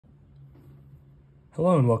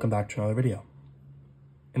Hello and welcome back to another video.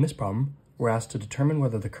 In this problem, we're asked to determine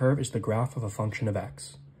whether the curve is the graph of a function of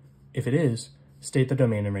x. If it is, state the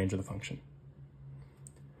domain and range of the function.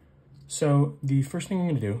 So the first thing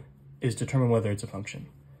we're going to do is determine whether it's a function.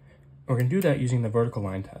 We're going to do that using the vertical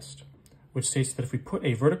line test, which states that if we put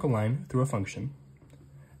a vertical line through a function,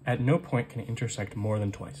 at no point can it intersect more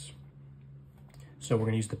than twice. So we're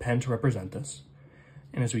going to use the pen to represent this,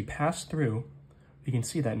 and as we pass through, we can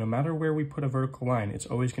see that no matter where we put a vertical line, it's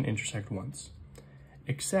always going to intersect once,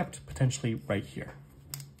 except potentially right here.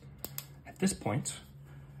 At this point,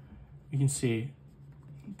 we can see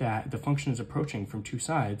that the function is approaching from two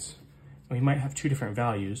sides, and we might have two different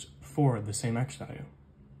values for the same x value.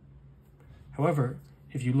 However,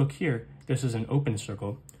 if you look here, this is an open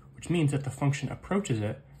circle, which means that the function approaches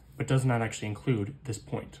it, but does not actually include this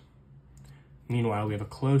point. Meanwhile, we have a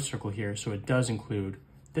closed circle here, so it does include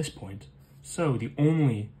this point. So the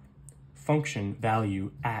only function value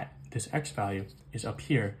at this x value is up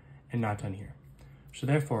here and not down here. So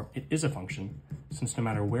therefore, it is a function, since no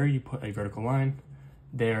matter where you put a vertical line,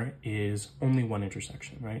 there is only one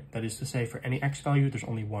intersection, right? That is to say, for any x value, there's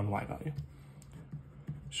only one y value.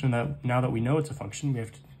 So now that we know it's a function, we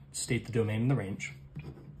have to state the domain and the range.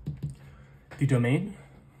 The domain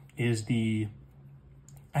is the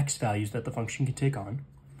x values that the function can take on.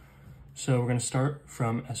 So we're going to start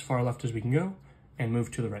from as far left as we can go and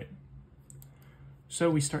move to the right. So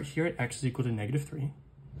we start here at x is equal to -3.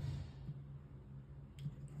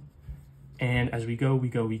 And as we go,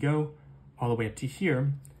 all the way up to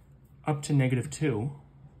here, up to -2,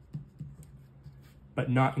 but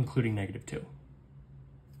not including -2.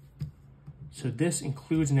 So this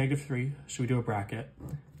includes -3, so we do a bracket,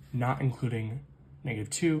 not including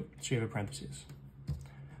 -2, so you have a parentheses.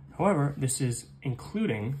 However, this is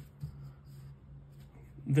including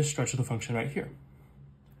this stretch of the function right here.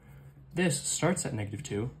 This starts at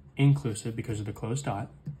 -2, inclusive because of the closed dot,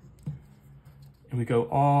 and we go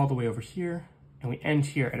all the way over here, and we end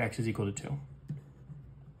here at x is equal to 2.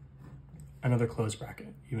 Another closed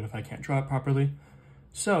bracket, even if I can't draw it properly.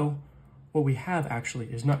 So what we have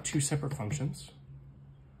actually is not two separate functions,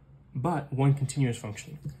 but one continuous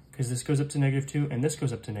function, because this goes up to -2 and this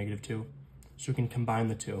goes up to -2, so we can combine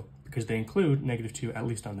the two because they include -2 at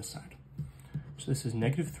least on this side. So this is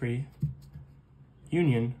 -3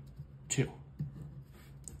 union 2,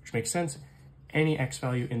 which makes sense. Any x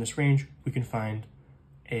value in this range, we can find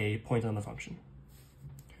a point on the function.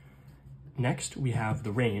 Next, we have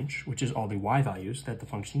the range, which is all the y values that the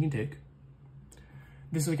function can take.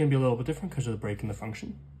 This is going to be a little bit different because of the break in the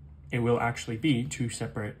function. It will actually be two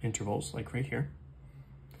separate intervals, like right here.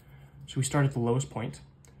 So we start at the lowest point,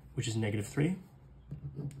 which is -3.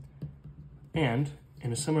 And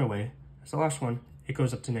in a similar way as the last one, it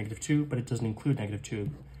goes up to -2, but it doesn't include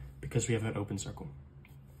 -2 because we have an open circle.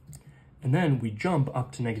 And then we jump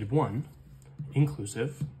up to -1,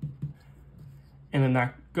 inclusive, and then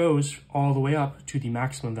that goes all the way up to the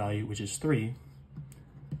maximum value, which is 3,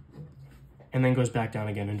 and then goes back down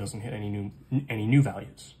again and doesn't hit any new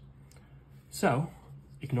values. So,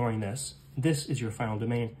 ignoring this, this is your final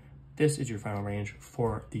domain, this is your final range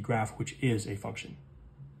for the graph, which is a function.